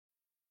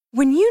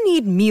When you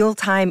need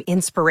mealtime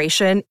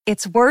inspiration,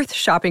 it's worth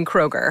shopping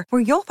Kroger,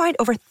 where you'll find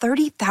over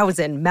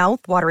 30,000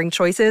 mouth-watering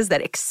choices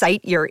that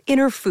excite your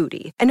inner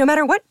foodie. And no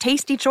matter what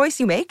tasty choice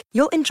you make,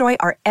 you'll enjoy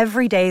our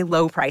everyday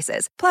low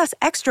prices, plus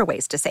extra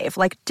ways to save,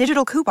 like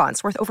digital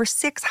coupons worth over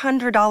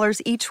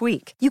 $600 each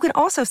week. You can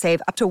also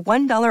save up to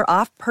 $1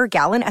 off per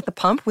gallon at the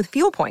pump with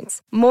fuel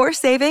points. More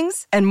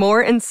savings and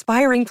more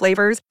inspiring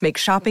flavors make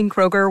shopping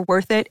Kroger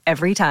worth it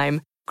every time.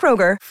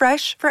 Kroger,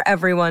 fresh for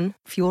everyone.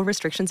 Fuel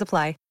restrictions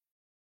apply.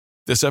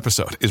 This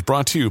episode is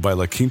brought to you by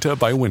La Quinta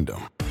by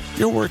Wyndham.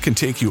 Your work can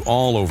take you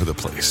all over the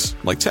place,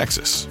 like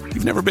Texas.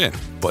 You've never been,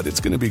 but it's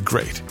going to be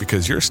great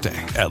because you're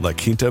staying at La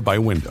Quinta by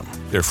Wyndham.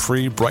 Their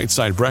free Bright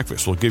Side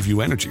breakfast will give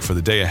you energy for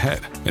the day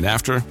ahead. And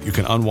after, you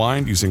can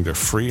unwind using their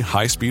free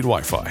high-speed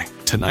Wi-Fi.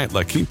 Tonight,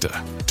 La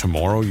Quinta.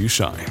 Tomorrow, you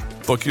shine.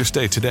 Book your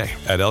stay today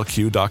at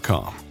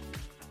lq.com.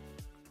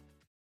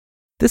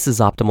 This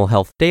is Optimal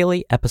Health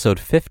Daily, episode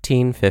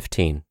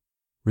 1515.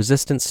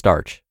 Resistant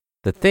Starch,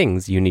 the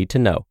things you need to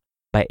know,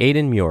 by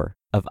Aidan Muir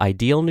of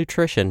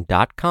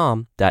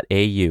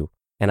idealnutrition.com.au.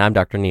 And I'm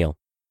Dr. Neil.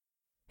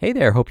 Hey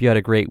there, hope you had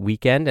a great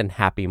weekend and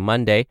happy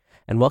Monday,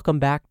 and welcome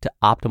back to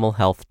Optimal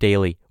Health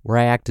Daily, where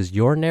I act as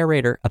your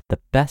narrator of the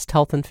best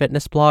health and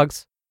fitness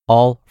blogs,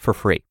 all for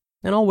free,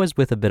 and always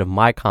with a bit of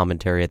my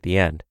commentary at the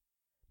end.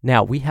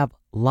 Now, we have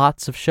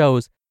lots of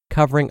shows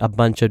covering a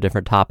bunch of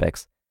different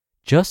topics.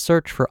 Just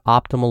search for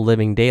Optimal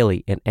Living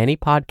Daily in any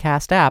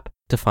podcast app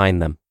to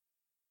find them.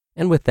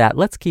 And with that,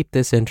 let's keep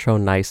this intro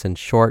nice and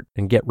short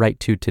and get right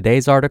to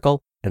today's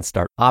article and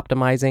start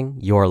optimizing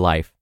your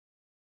life.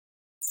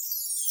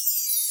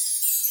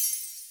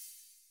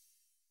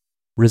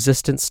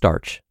 Resistant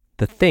Starch,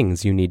 the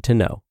things you need to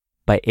know,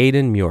 by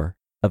Aidan Muir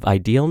of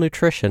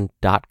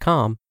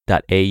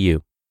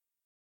idealnutrition.com.au.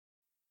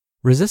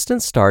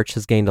 Resistant starch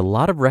has gained a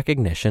lot of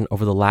recognition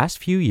over the last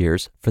few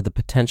years for the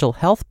potential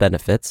health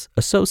benefits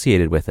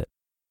associated with it.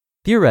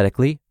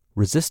 Theoretically,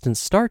 resistant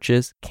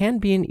starches can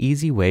be an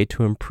easy way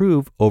to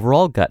improve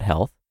overall gut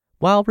health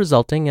while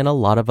resulting in a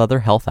lot of other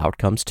health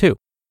outcomes too.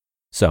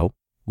 So,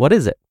 what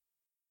is it?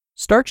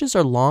 Starches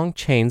are long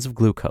chains of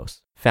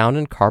glucose found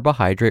in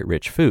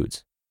carbohydrate-rich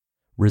foods.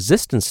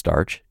 Resistant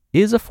starch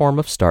is a form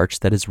of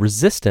starch that is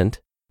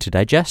resistant to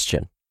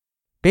digestion.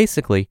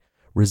 Basically,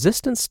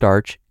 resistant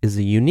starch is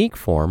a unique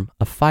form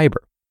of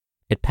fiber.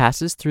 It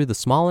passes through the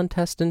small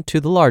intestine to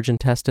the large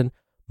intestine,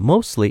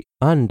 mostly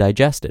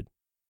undigested.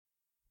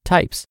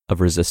 Types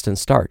of resistant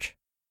starch.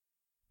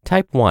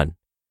 Type 1.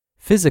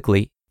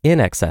 Physically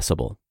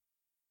inaccessible.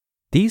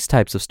 These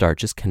types of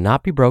starches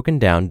cannot be broken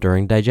down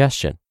during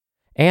digestion,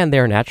 and they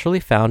are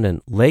naturally found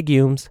in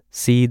legumes,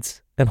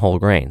 seeds, and whole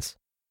grains.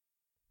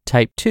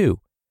 Type 2.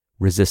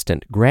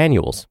 Resistant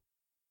granules.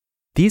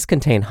 These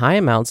contain high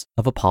amounts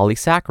of a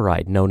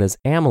polysaccharide known as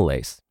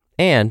amylase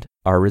and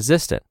are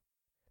resistant.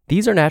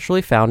 These are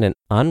naturally found in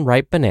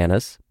unripe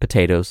bananas,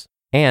 potatoes,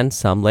 and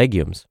some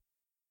legumes.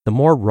 The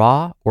more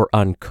raw or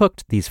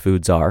uncooked these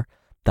foods are,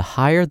 the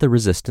higher the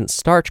resistant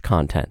starch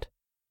content.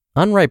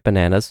 Unripe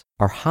bananas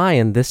are high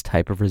in this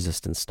type of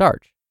resistant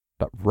starch,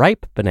 but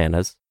ripe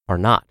bananas are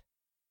not.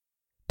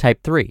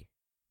 Type 3.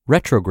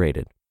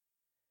 Retrograded.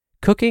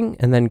 Cooking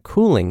and then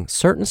cooling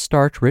certain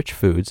starch-rich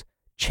foods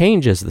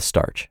changes the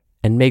starch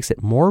and makes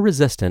it more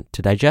resistant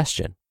to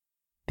digestion.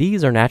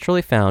 These are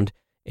naturally found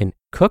in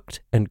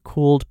cooked and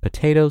cooled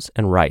potatoes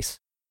and rice.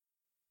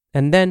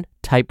 And then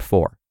Type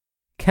 4.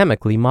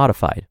 Chemically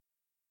modified.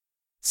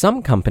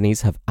 Some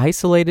companies have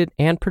isolated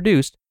and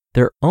produced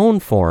their own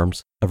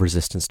forms of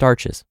resistant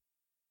starches.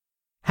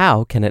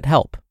 How can it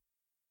help?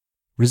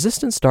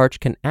 Resistant starch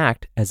can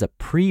act as a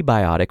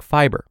prebiotic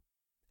fiber.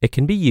 It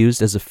can be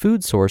used as a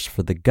food source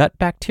for the gut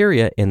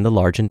bacteria in the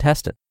large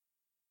intestine.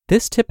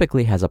 This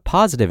typically has a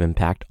positive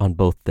impact on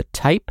both the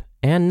type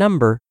and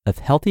number of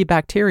healthy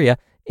bacteria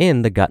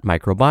in the gut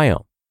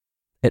microbiome.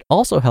 It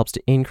also helps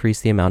to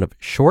increase the amount of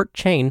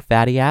short-chain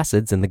fatty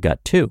acids in the gut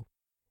too.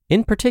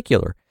 In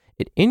particular,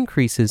 it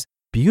increases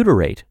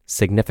butyrate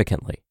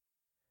significantly.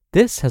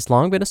 This has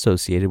long been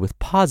associated with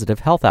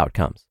positive health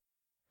outcomes.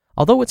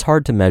 Although it's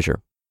hard to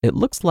measure, it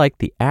looks like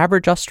the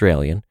average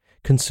Australian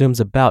consumes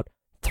about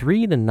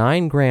 3 to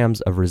 9 grams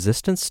of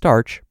resistant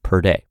starch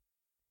per day.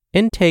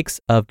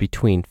 Intakes of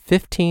between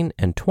 15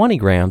 and 20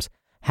 grams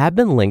have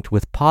been linked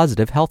with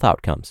positive health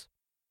outcomes.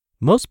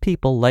 Most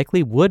people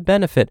likely would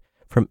benefit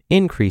from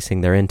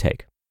increasing their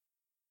intake.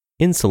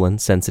 Insulin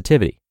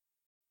sensitivity.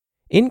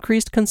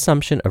 Increased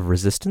consumption of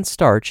resistant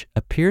starch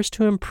appears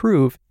to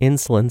improve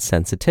insulin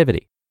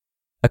sensitivity.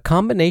 A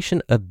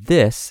combination of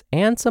this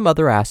and some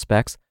other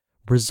aspects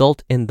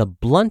result in the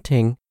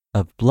blunting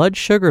of blood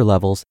sugar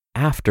levels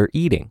after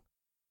eating.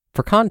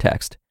 For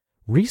context,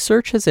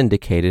 research has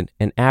indicated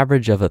an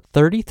average of a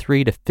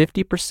 33 to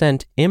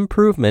 50%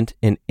 improvement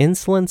in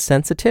insulin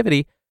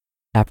sensitivity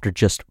after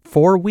just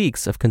 4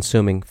 weeks of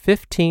consuming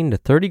 15 to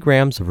 30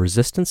 grams of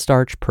resistant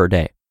starch per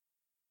day.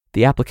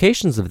 The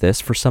applications of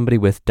this for somebody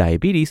with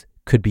diabetes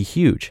could be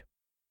huge.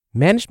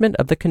 Management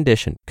of the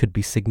condition could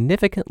be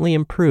significantly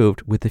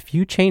improved with a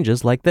few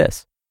changes like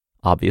this.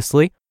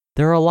 Obviously,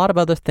 There are a lot of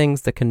other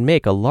things that can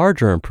make a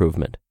larger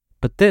improvement,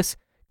 but this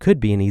could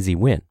be an easy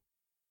win.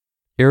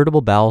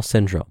 Irritable bowel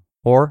syndrome,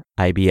 or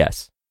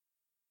IBS.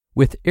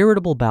 With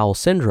irritable bowel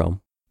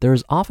syndrome, there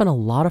is often a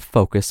lot of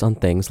focus on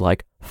things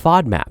like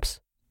FODMAPs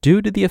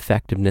due to the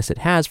effectiveness it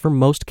has for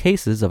most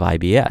cases of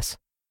IBS.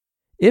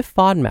 If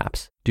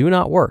FODMAPs do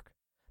not work,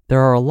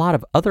 there are a lot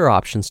of other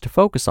options to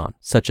focus on,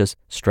 such as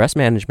stress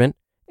management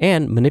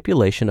and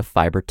manipulation of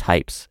fiber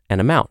types and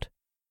amount.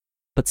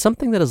 But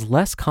something that is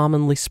less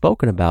commonly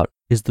spoken about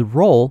is the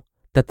role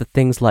that the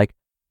things like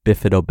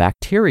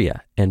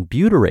bifidobacteria and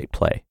butyrate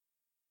play.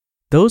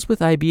 Those with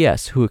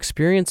IBS who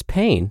experience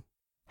pain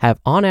have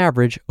on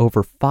average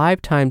over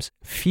 5 times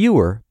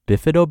fewer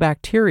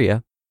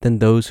bifidobacteria than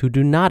those who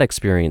do not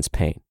experience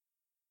pain.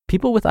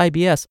 People with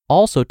IBS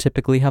also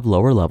typically have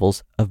lower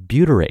levels of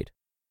butyrate.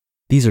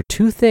 These are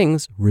two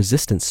things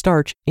resistant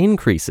starch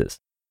increases.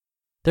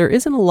 There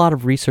isn't a lot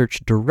of research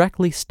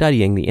directly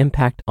studying the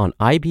impact on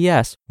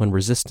IBS when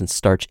resistant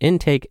starch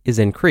intake is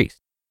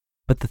increased,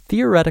 but the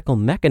theoretical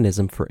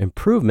mechanism for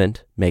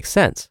improvement makes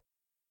sense.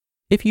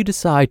 If you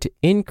decide to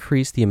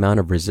increase the amount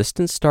of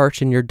resistant starch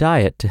in your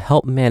diet to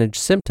help manage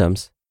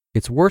symptoms,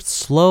 it's worth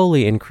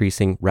slowly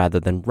increasing rather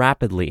than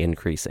rapidly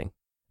increasing.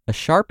 A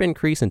sharp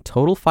increase in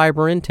total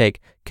fiber intake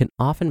can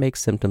often make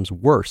symptoms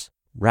worse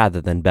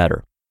rather than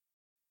better.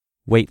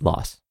 Weight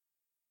loss.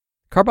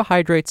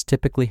 Carbohydrates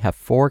typically have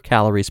 4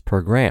 calories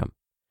per gram.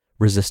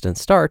 Resistant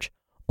starch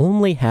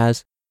only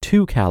has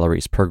 2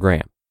 calories per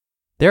gram.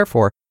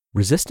 Therefore,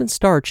 resistant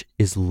starch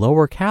is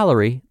lower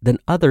calorie than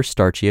other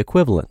starchy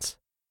equivalents.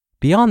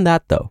 Beyond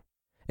that, though,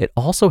 it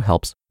also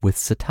helps with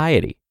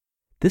satiety.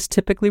 This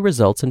typically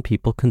results in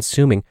people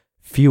consuming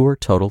fewer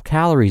total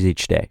calories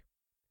each day.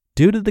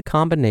 Due to the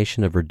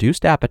combination of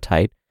reduced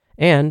appetite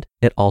and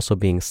it also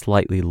being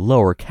slightly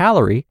lower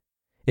calorie,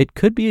 it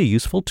could be a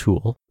useful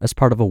tool as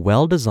part of a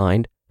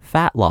well-designed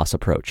fat loss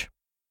approach.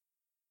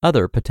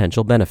 Other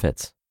potential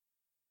benefits.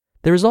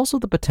 There is also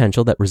the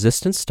potential that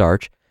resistant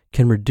starch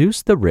can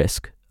reduce the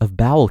risk of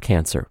bowel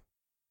cancer.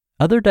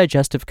 Other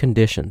digestive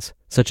conditions,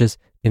 such as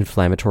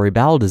inflammatory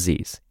bowel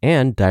disease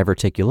and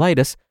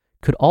diverticulitis,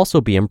 could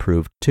also be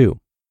improved too.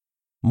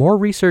 More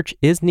research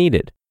is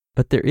needed,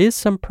 but there is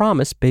some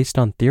promise based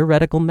on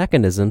theoretical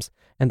mechanisms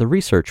and the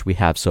research we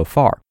have so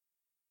far.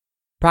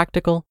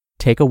 Practical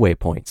takeaway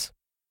points.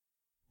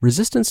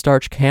 Resistant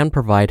starch can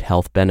provide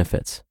health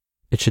benefits.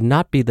 It should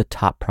not be the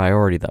top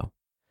priority, though.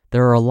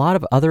 There are a lot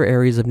of other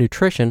areas of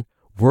nutrition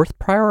worth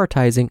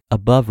prioritizing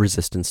above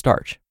resistant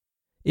starch.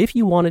 If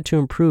you wanted to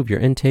improve your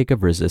intake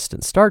of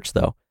resistant starch,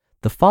 though,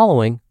 the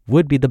following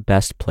would be the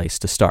best place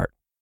to start.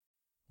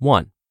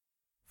 1.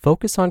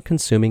 Focus on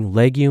consuming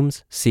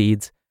legumes,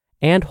 seeds,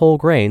 and whole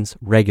grains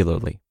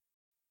regularly.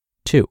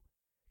 2.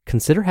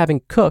 Consider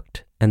having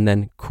cooked and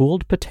then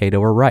cooled potato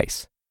or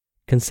rice.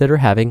 Consider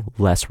having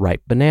less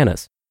ripe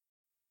bananas.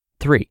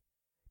 3.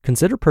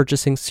 Consider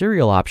purchasing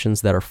cereal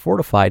options that are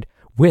fortified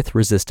with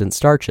resistant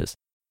starches.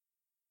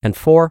 And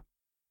 4.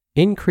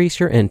 Increase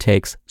your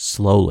intakes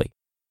slowly.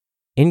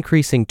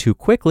 Increasing too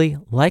quickly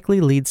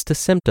likely leads to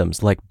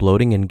symptoms like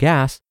bloating and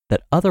gas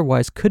that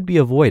otherwise could be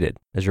avoided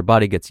as your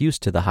body gets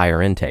used to the higher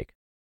intake.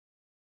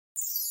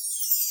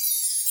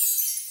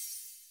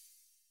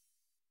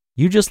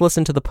 You just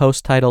listened to the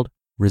post titled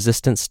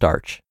Resistant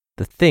Starch,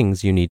 The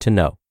Things You Need to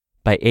Know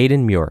by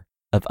Aidan Muir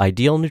of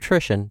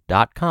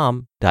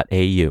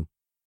idealnutrition.com.au.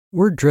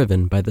 We're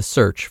driven by the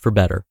search for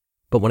better,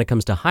 but when it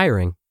comes to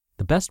hiring,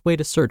 the best way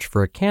to search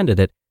for a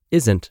candidate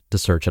isn't to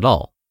search at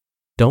all.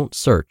 Don't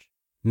search,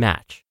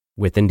 match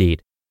with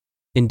Indeed.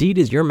 Indeed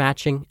is your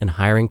matching and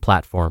hiring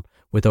platform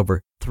with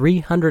over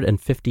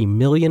 350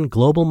 million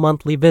global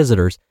monthly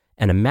visitors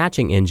and a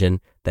matching engine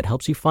that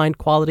helps you find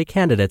quality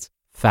candidates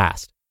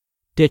fast.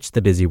 Ditch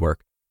the busy work.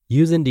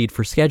 Use Indeed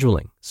for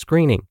scheduling,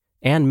 screening,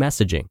 and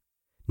messaging.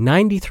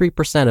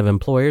 93% of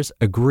employers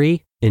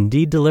agree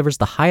Indeed delivers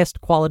the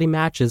highest quality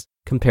matches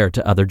compared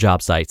to other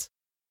job sites.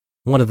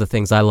 One of the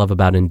things I love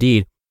about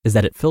Indeed is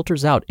that it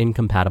filters out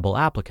incompatible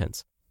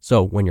applicants.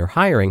 So when you're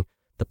hiring,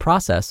 the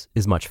process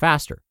is much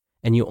faster,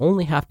 and you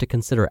only have to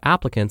consider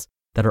applicants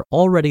that are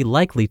already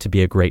likely to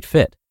be a great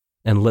fit.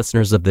 And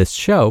listeners of this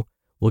show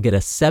will get a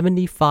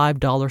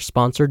 $75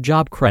 sponsored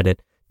job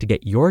credit to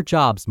get your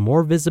jobs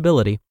more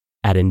visibility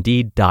at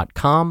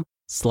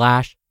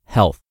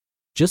Indeed.com/health.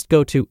 Just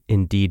go to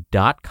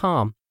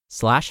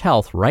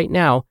Indeed.com/health right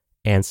now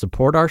and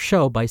support our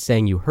show by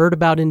saying you heard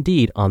about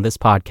Indeed on this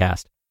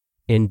podcast.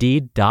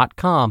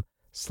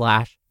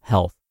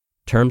 Indeed.com/health.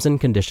 Terms and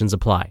conditions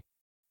apply.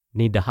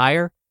 Need to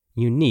hire?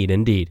 You need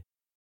Indeed.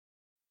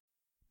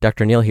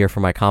 Dr. Neil here for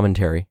my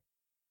commentary.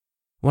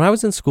 When I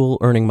was in school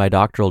earning my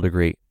doctoral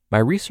degree, my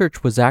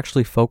research was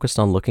actually focused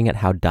on looking at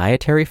how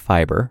dietary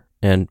fiber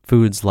and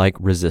foods like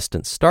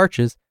resistant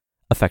starches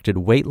affected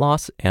weight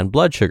loss and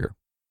blood sugar.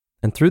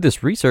 And through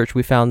this research,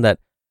 we found that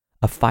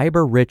a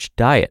fiber-rich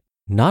diet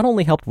not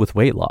only helped with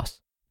weight loss,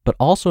 but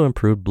also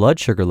improved blood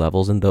sugar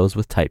levels in those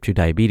with type 2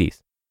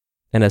 diabetes.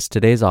 And as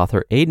today's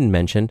author Aidan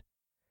mentioned,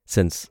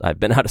 since I've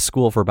been out of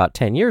school for about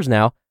 10 years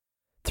now,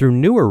 through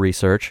newer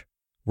research,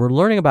 we're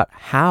learning about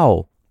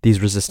how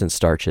these resistant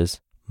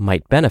starches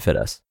might benefit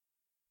us.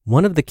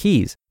 One of the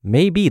keys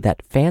may be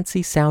that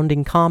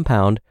fancy-sounding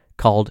compound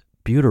called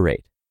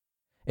butyrate.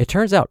 It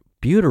turns out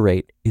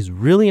butyrate is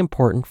really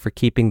important for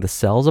keeping the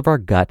cells of our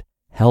gut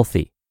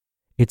healthy.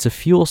 It's a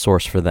fuel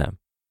source for them.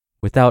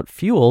 Without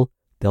fuel,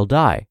 they'll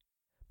die.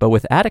 But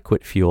with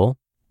adequate fuel,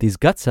 these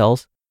gut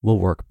cells will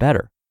work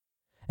better.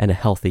 And a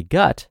healthy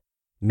gut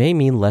may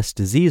mean less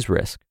disease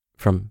risk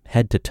from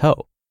head to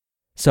toe.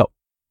 So,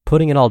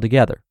 putting it all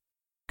together,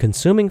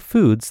 consuming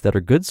foods that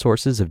are good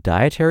sources of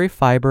dietary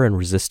fiber and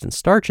resistant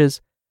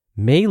starches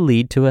may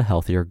lead to a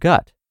healthier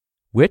gut,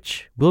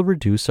 which will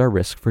reduce our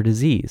risk for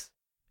disease,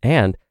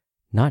 and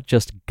not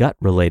just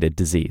gut-related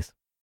disease.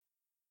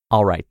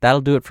 All right,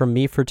 that'll do it from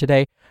me for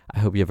today. I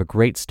hope you have a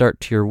great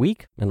start to your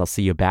week, and I'll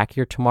see you back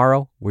here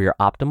tomorrow where your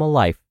optimal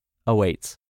life awaits.